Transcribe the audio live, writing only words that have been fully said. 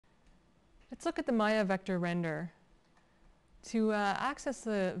Let's look at the Maya vector render. To access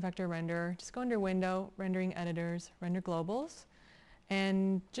the vector render, just go under Window, Rendering Editors, Render Globals,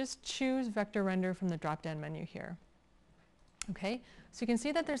 and just choose Vector Render from the drop-down menu here. Okay, so you can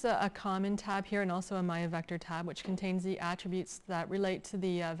see that there's a Common tab here and also a Maya Vector tab, which contains the attributes that relate to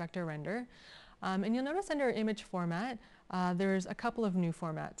the vector render. And you'll notice under Image Format, there's a couple of new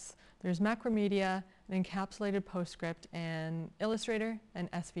formats. There's Macromedia, an Encapsulated PostScript, and Illustrator,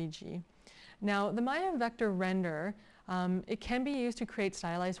 and SVG. Now, the Maya Vector Render, it can be used to create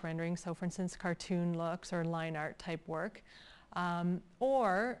stylized rendering, so for instance, cartoon looks or line art type work,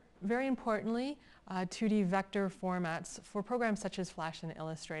 or, very importantly, 2D vector formats for programs such as Flash and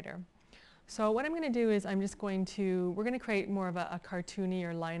Illustrator. So what I'm going to do is we're going to create more of a cartoony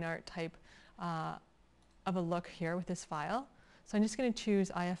or line art type of a look here with this file. So I'm just going to choose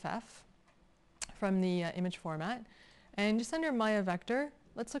IFF from the image format. And just under Maya Vector,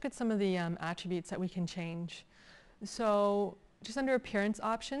 let's look at some of the attributes that we can change. So just under Appearance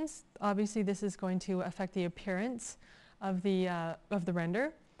Options, obviously this is going to affect the appearance of the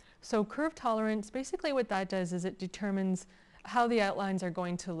render. So Curve Tolerance, basically what that does is it determines how the outlines are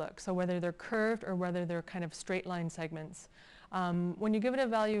going to look. So whether they're curved or whether they're kind of straight line segments. When you give it a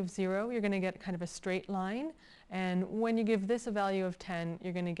value of 0, you're going to get kind of a straight line. And when you give this a value of 10,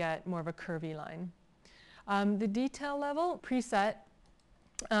 you're going to get more of a curvy line. The detail level preset,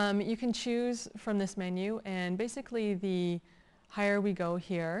 you can choose from this menu, and basically the higher we go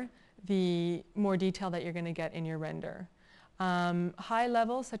here, the more detail that you're going to get in your render. High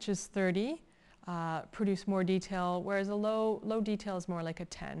level, such as 30, produce more detail, whereas a low detail is more like a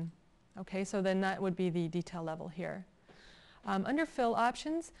 10. Okay, so then that would be the detail level here. Under Fill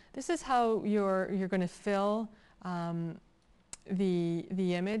Options, this is how you're going to fill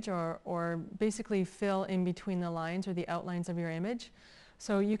the image, or basically fill in between the lines or the outlines of your image.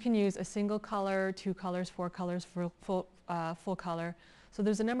 So you can use a single color, 2 colors, 4 colors, full color. So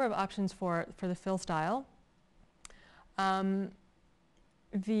there's a number of options for the fill style. The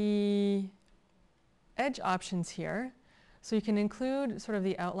edge options here, so you can include sort of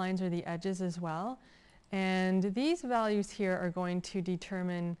the outlines or the edges as well. And these values here are going to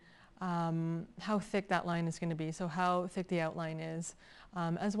determine how thick that line is going to be, so how thick the outline is,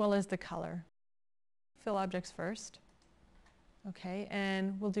 as well as the color. Fill objects first. Okay,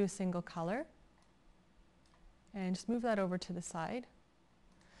 and we'll do a single color. And just move that over to the side.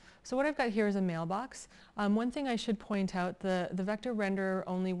 So what I've got here is a mailbox. One thing I should point out, the vector renderer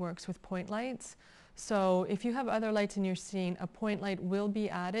only works with point lights. So if you have other lights in your scene, a point light will be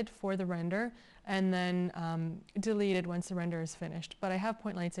added for the render and then deleted once the render is finished. But I have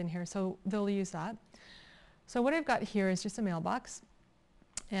point lights in here, so they'll use that. So what I've got here is just a mailbox.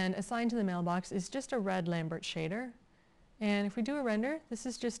 And assigned to the mailbox is just a red Lambert shader. And if we do a render, this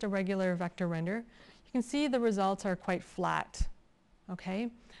is just a regular vector render. You can see the results are quite flat.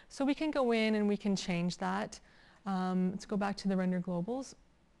 Okay, so we can go in and we can change that. Let's go back to the render globals.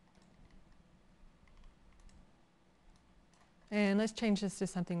 And let's change this to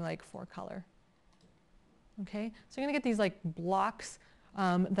something like 4 color. Okay, so you're going to get these like blocks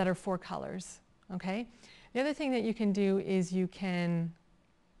that are 4 colors. Okay, the other thing that you can do is you can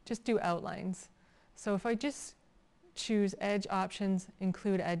just do outlines. So if I just choose Edge Options,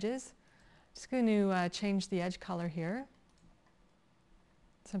 Include Edges, I'm just going to change the edge color here.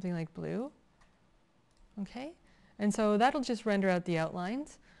 Something like blue. Okay, and so that'll just render out the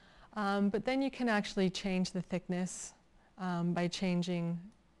outlines. But then you can actually change the thickness by changing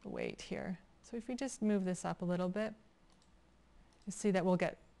the weight here. So if we just move this up a little bit, you see that we'll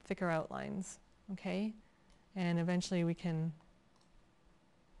get thicker outlines. Okay, and eventually we can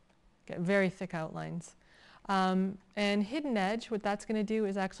get very thick outlines. And hidden edge, what that's going to do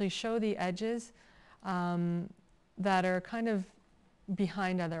is actually show the edges that are kind of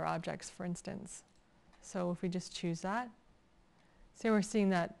behind other objects, for instance. So if we just choose that, see we're seeing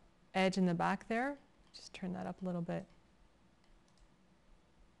that edge in the back there. Just turn that up a little bit.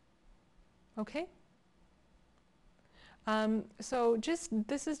 Okay. So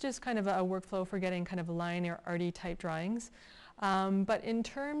this is just kind of a workflow for getting kind of line or arty type drawings. But in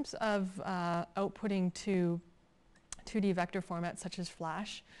terms of outputting to 2D vector formats such as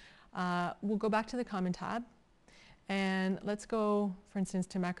Flash, we'll go back to the Common tab. And let's go, for instance,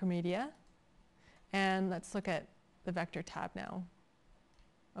 to Macromedia. And let's look at the Vector tab now.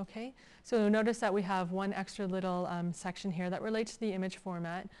 Okay, so notice that we have one extra little section here that relates to the image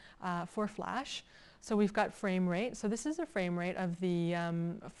format for Flash. So we've got frame rate. So this is a frame rate of the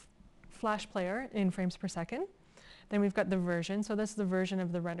Flash player in frames per second. Then we've got the version. So this is the version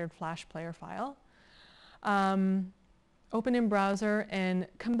of the rendered Flash player file. open in browser and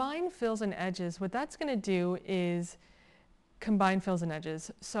combine fills and edges. What that's going to do is combine fills and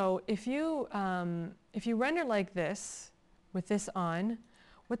edges. So if you render like this with this on,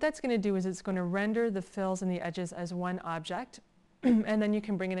 what that's going to do is it's going to render the fills and the edges as one object, and then you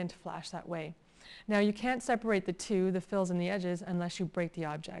can bring it into Flash that way. Now you can't separate the two, the fills and the edges, unless you break the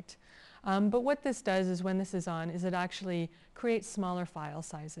object. But what this does is when this is on, is it actually creates smaller file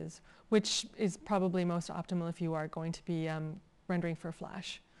sizes, which is probably most optimal if you are going to be rendering for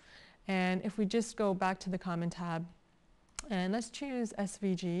Flash. And if we just go back to the Common tab, and let's choose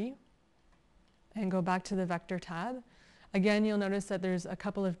SVG, and go back to the Vector tab. Again, you'll notice that there's a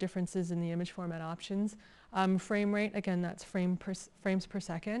couple of differences in the image format options. Frame rate, again, that's frames per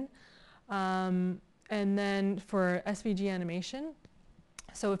second. And then for SVG animation,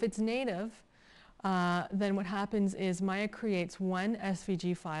 so if it's native, then what happens is Maya creates one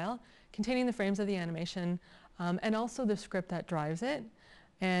SVG file containing the frames of the animation and also the script that drives it.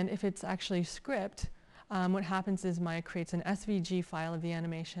 And if it's actually script, what happens is Maya creates an SVG file of the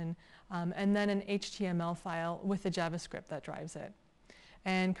animation and then an HTML file with the JavaScript that drives it.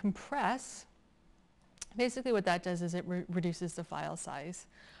 And compress, basically what that does is it reduces the file size.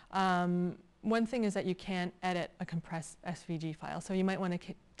 One thing is that you can't edit a compressed SVG file, so you might want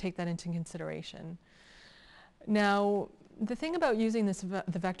to take that into consideration. Now, the thing about using the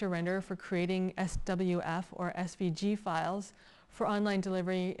vector renderer for creating SWF or SVG files for online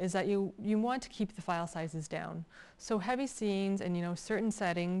delivery is that you want to keep the file sizes down. So heavy scenes and certain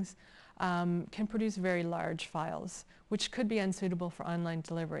settings can produce very large files, which could be unsuitable for online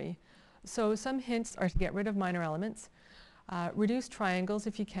delivery. So some hints are to get rid of minor elements, reduce triangles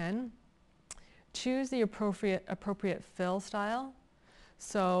if you can, choose the appropriate fill style.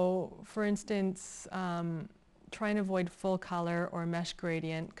 So for instance, try and avoid full color or mesh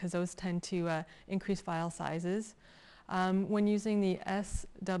gradient because those tend to increase file sizes. When using the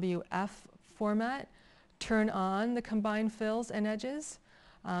SWF format, turn on the combined fills and edges.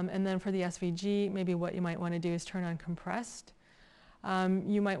 And then for the SVG, maybe what you might want to do is turn on compressed.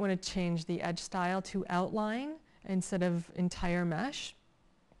 You might want to change the edge style to outline instead of entire mesh.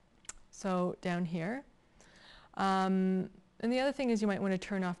 So down here. And the other thing is you might want to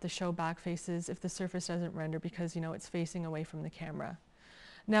turn off the show back faces if the surface doesn't render because it's facing away from the camera.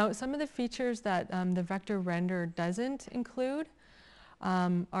 Now, some of the features that the vector render doesn't include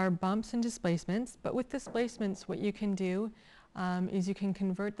are bumps and displacements. But with displacements, what you can do is you can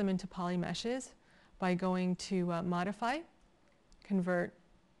convert them into polymeshes by going to Modify, Convert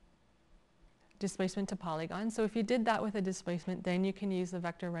Displacement to Polygon. So if you did that with a displacement, then you can use the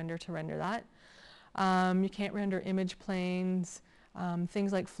vector render to render that. You can't render image planes,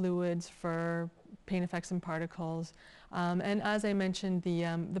 things like fluids for paint effects and particles. And as I mentioned,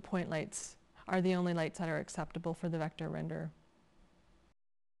 the point lights are the only lights that are acceptable for the vector render.